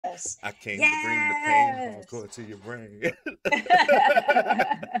Yes. I came to bring the pain hardcore to your brain.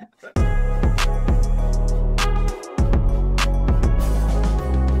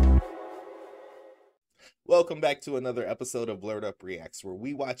 Welcome back to another episode of Blerd Up Reacts, where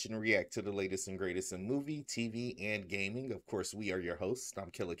we watch and react to the latest and greatest in movie, TV, and gaming. Of course, we are your hosts.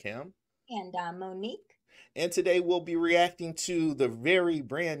 I'm Killer Cam. And I'm Monique. And today we'll be reacting to the very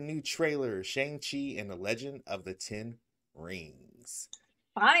brand new trailer, Shang-Chi and the Legend of the Ten Rings.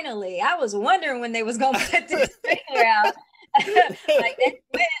 Finally, I was wondering when they was going to put this trailer out. Like, they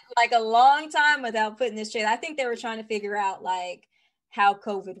went like a long time without putting this trailer. I think they were trying to figure out like how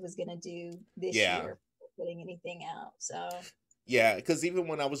COVID was going to do this year. Putting anything out, so yeah, because even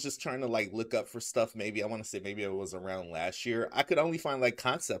when I was just trying to like look up for stuff, maybe I want to say maybe it was around last year, I could only find like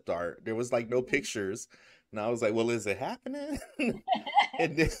concept art. There was like no pictures, and I was like, well, is it happening?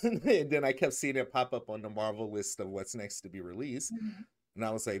 and then I kept seeing it pop up on the Marvel list of what's next to be released, and I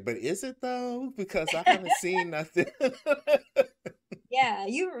was like, but is it though? Because I haven't seen nothing. Yeah,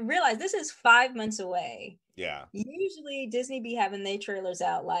 you realize this is 5 months away. Yeah. Usually Disney be having their trailers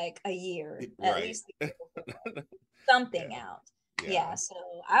out like a year, at right. least something out. Yeah, so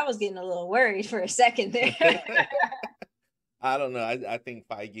I was getting a little worried for a second there. I don't know. I think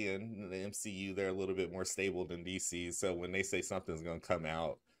Feige and the MCU, they're a little bit more stable than DC. So when they say something's going to come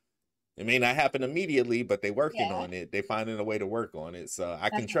out, it may not happen immediately, but they're working on it. They're finding a way to work on it. So I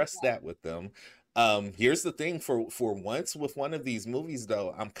can trust that with them. Here's the thing, for once with one of these movies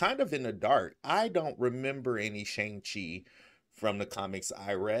though, I'm kind of in the dark. I don't remember any Shang-Chi from the comics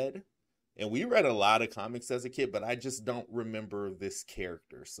I read, and we read a lot of comics as a kid, but I just don't remember this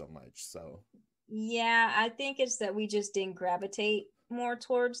character so much. So yeah, I think it's that we just didn't gravitate more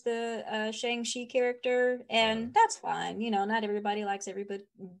towards the Shang-Chi character, and that's fine. You know, not everybody likes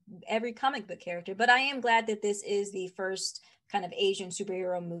every comic book character, but I am glad that this is the first kind of Asian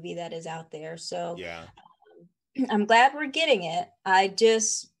superhero movie that is out there. So yeah, I'm glad we're getting it. I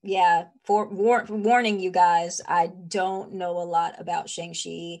just, warning you guys, I don't know a lot about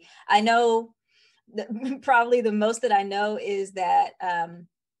Shang-Chi. I know probably the most that I know is that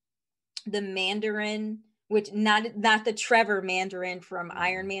the Mandarin, which not the Trevor Mandarin from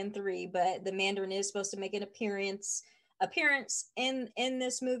Iron Man 3, but the Mandarin is supposed to make an appearance in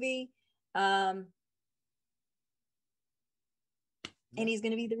this movie. And he's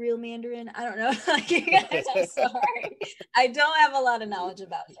going to be the real Mandarin. I don't know. Like, you guys, I'm sorry. I don't have a lot of knowledge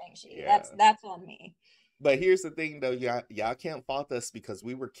about Shang-Chi. Yeah. That's on me. But here's the thing, though. Y'all can't fault us because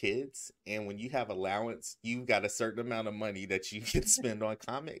we were kids. And when you have allowance, you've got a certain amount of money that you can spend on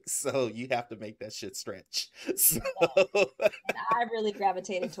comics. So you have to make that shit stretch. So. And I really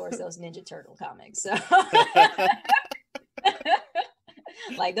gravitated towards those Ninja Turtle comics. So,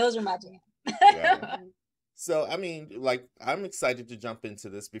 like, those are my jam. Yeah. So, I mean, like, I'm excited to jump into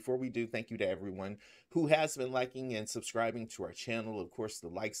this. Before we do, thank you to everyone who has been liking and subscribing to our channel. Of course, the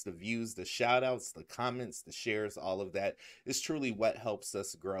likes, the views, the shout outs, the comments, the shares, all of that is truly what helps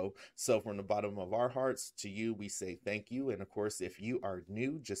us grow. So from the bottom of our hearts to you, we say thank you. And of course, if you are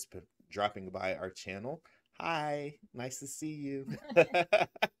new, just dropping by our channel, hi, nice to see you.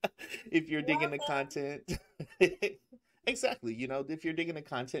 If you're digging the content. Exactly. You know, if you're digging the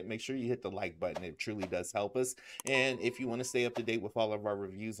content, make sure you hit the like button. It truly does help us. And if you want to stay up to date with all of our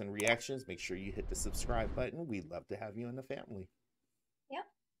reviews and reactions, make sure you hit the subscribe button. We'd love to have you in the family.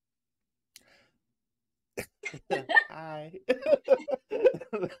 Yep. Hi.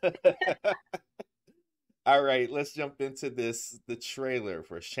 All right, let's jump into the trailer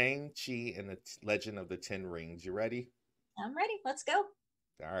for Shang-Chi and the Legend of the Ten Rings. You ready? I'm ready. Let's go.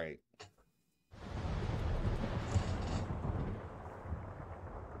 All right.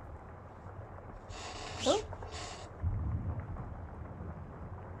 Oh.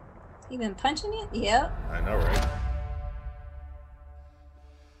 You been punching it? Yep. I know, right?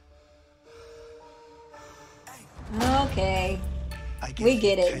 Okay. We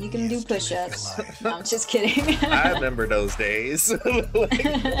get it. You can do push-ups. No, I'm just kidding. I remember those days. And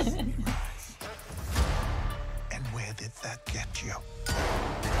where did that get you?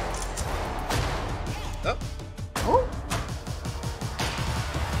 Oh. Oh.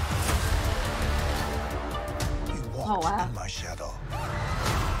 Oh, wow. In my shadow.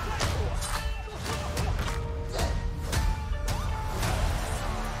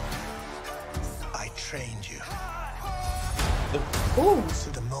 I trained you. Ooh.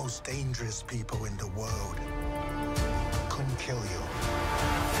 To the most dangerous people in the world. Couldn't kill you.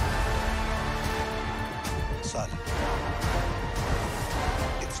 Son,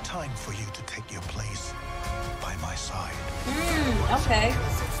 it's time for you to take your place by my side. Okay.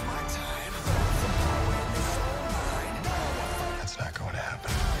 That's not going to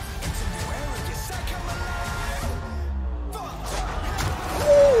happen.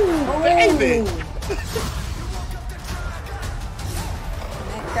 David.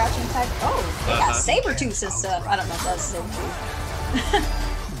 Crouching type. Oh, they got saber tooths and stuff. I don't know if that's saber tooth.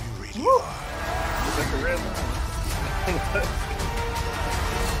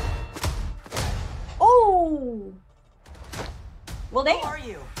 Oh. Well, they are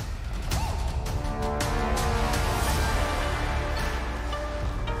you.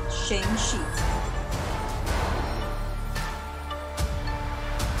 Shang-Chi.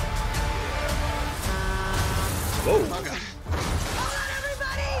 Whoa.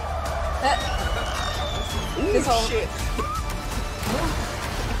 This whole shit.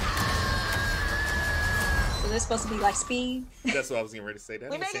 So they're supposed to be like speed. That's what I was getting ready to say.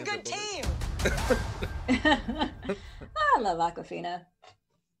 We make a good team. I love Awkwafina.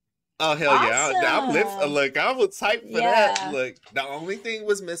 Oh hell yeah! I'm look, I was hyped for that. Look, the only thing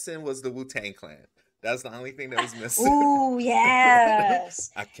was missing was the Wu-Tang Clan. That's the only thing that was missing. Ooh,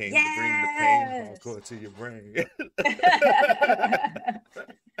 yes. I came to bring the pain going to your brain.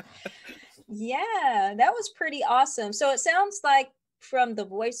 Yeah, that was pretty awesome. So it sounds like from the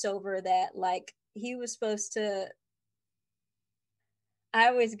voiceover that like he was supposed to. I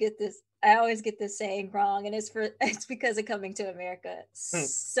always get this saying wrong, and it's because of Coming to America.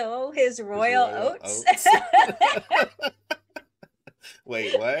 So his royal oats.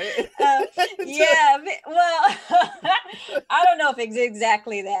 Wait, what? Yeah, well, I don't know if it's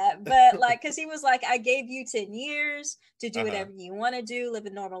exactly that, but like, because he was like, I gave you 10 years to do whatever you want to do, live a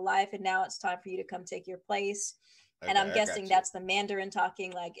normal life, and now it's time for you to come take your place. And I'm guessing that's the Mandarin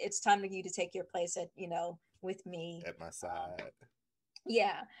talking, like, it's time for you to take your place at, with me. At my side.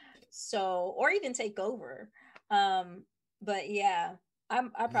 Yeah. So, or even take over. But yeah.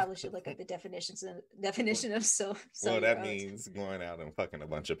 I probably should look up the definition of so. Well, that means going out and fucking a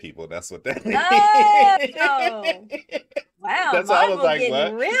bunch of people. That's what that means. Oh, wow, that's why I was like,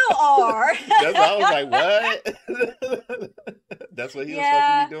 what? Real R. That's why I was like, what? That's what he was supposed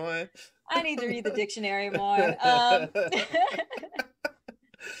to be doing. I need to read the dictionary more.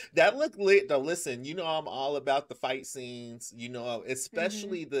 That looked lit though. Listen, I'm all about the fight scenes.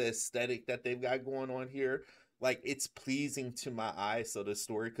 Especially the aesthetic that they've got going on here. Like, it's pleasing to my eye, so the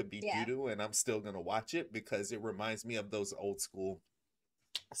story could be doo-doo, and I'm still gonna watch it because it reminds me of those old school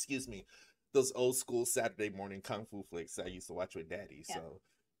Saturday morning kung fu flicks I used to watch with Daddy. Yeah. So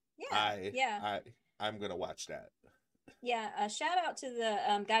I'm gonna watch that. Yeah, shout out to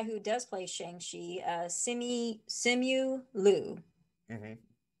the guy who does play Shang-Chi, Simu Liu. Mm-hmm.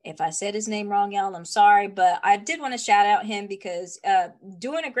 If I said his name wrong, y'all, I'm sorry, but I did want to shout out him because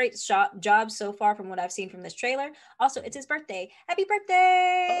doing a great job so far from what I've seen from this trailer. Also, it's his birthday. Happy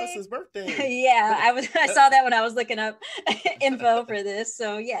birthday! Oh, it's his birthday. Yeah, I saw that when I was looking up info for this.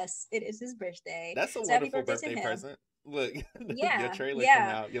 So yes, it is his birthday. That's a wonderful birthday present. Look, your trailer come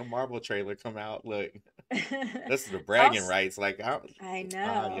out, your Marvel trailer come out. Look, this is the bragging rights. Like I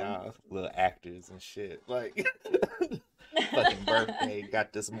know, y'all little actors and shit. Like. Fucking birthday,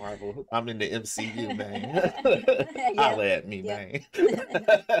 got this Marvel. I'm in the MCU, man. Holla at me, man.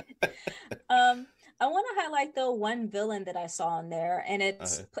 I want to highlight though one villain that I saw in there, and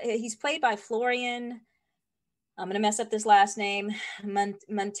it's he's played by Florian. I'm gonna mess up this last name,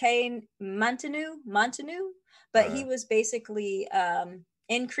 Munteanu, but he was basically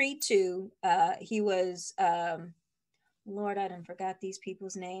in Creed 2. He was. Lord, I done forgot these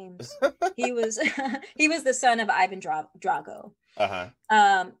people's names. He was the son of Ivan Drago.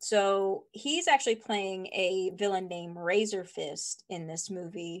 So he's actually playing a villain named Razor Fist in this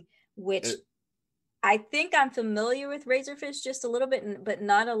movie, which I think I'm familiar with Razor Fist just a little bit, but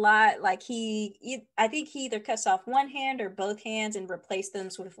not a lot. Like I think he either cuts off one hand or both hands and replaces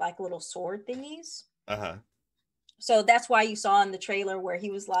them with like little sword thingies. So that's why you saw in the trailer where he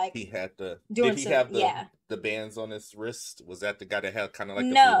was like he had the doing the bands on his wrist. Was that the guy that had kind of like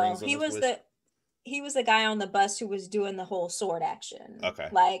the blue rings on his wrist? He was the guy on the bus who was doing the whole sword action. Okay.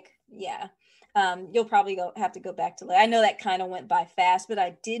 Like, yeah. You'll probably have to go back to I know that kind of went by fast, but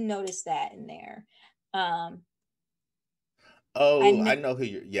I did notice that in there. I know who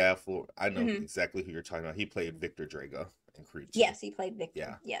you're I know exactly who you're talking about. He played Victor Drago in Creed 2. Yes, he played Victor.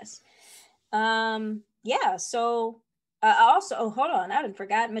 Yeah. Yes. So also, hold on, I didn't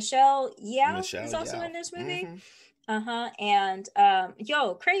forget Michelle Yeoh is also in this movie. And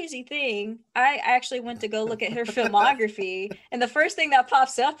crazy thing, I actually went to go look at her filmography, and the first thing that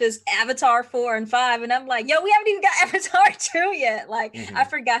pops up is Avatar 4 and 5, and I'm like, we haven't even got Avatar 2 yet. Like, I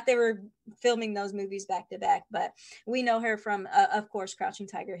forgot they were filming those movies back to back. But we know her from, of course, Crouching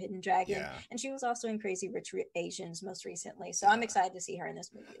Tiger, Hidden Dragon, and she was also in Crazy Rich Asians most recently. So I'm excited to see her in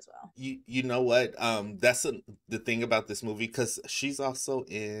this movie as well. You know what? That's the thing about this movie, because she's also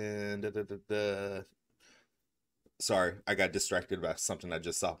in Sorry, I got distracted by something I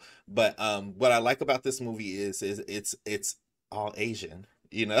just saw. But what I like about this movie is it's all Asian.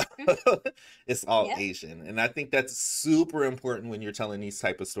 You know, it's all Asian, and I think that's super important when you're telling these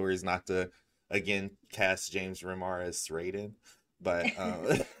type of stories. Not to again cast James Remar as Raiden, but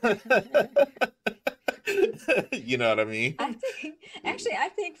you know what I mean. I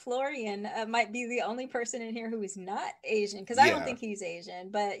think Florian might be the only person in here who is not Asian, because I don't think he's Asian.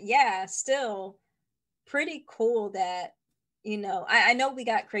 But yeah, still pretty cool that, you know, I know we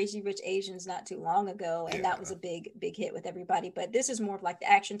got Crazy Rich Asians not too long ago, and that was a big hit with everybody, but this is more of like the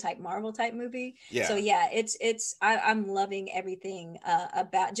action type Marvel type movie. So yeah, I'm loving everything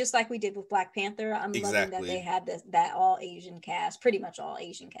about, just like we did with Black Panther. I'm loving that they had that all Asian cast, pretty much all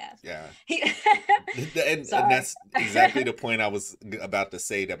Asian cast. And that's exactly the point I was about to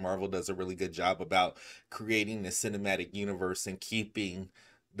say, that Marvel does a really good job about creating the cinematic universe and keeping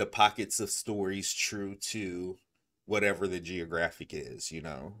the pockets of stories true to whatever the geographic is, you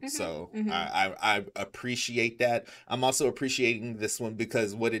know. So I appreciate that. I'm also appreciating this one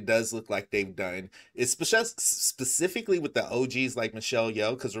because what it does look like they've done is specifically with the OGs like Michelle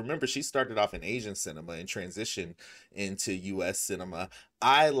Yeoh, because remember, she started off in Asian cinema and transitioned into US cinema.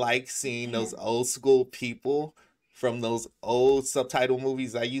 I like seeing those old school people from those old subtitle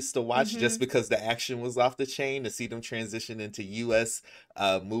movies I used to watch, just because the action was off the chain, to see them transition into US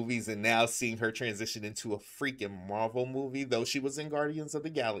movies, and now seeing her transition into a freaking Marvel movie, though she was in Guardians of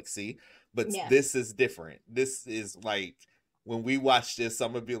the Galaxy. But this is different. This is like, when we watch this,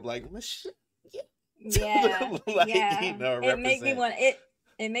 I'm gonna be like, Michelle, you know, it makes me want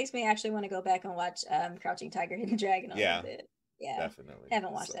it makes me actually want to go back and watch Crouching Tiger, Hidden Dragon a little bit. Definitely.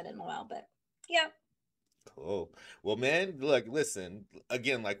 Haven't watched that in a while, but yeah. Cool. Well, man, look, listen,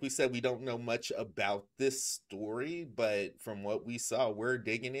 again, like we said, we don't know much about this story, but from what we saw, we're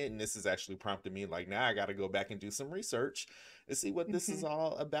digging it. And this has actually prompted me, like, now I got to go back and do some research and see what this is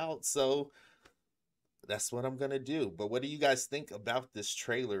all about. So that's what I'm going to do. But what do you guys think about this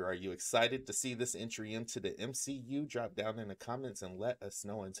trailer? Are you excited to see this entry into the MCU? Drop down in the comments and let us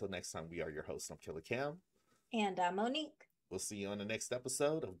know. Until next time, we are your hosts. I'm Killer Cam. And I'm Monique. We'll see you on the next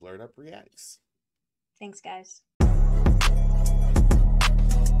episode of Blerd Up Reacts. Thanks, guys.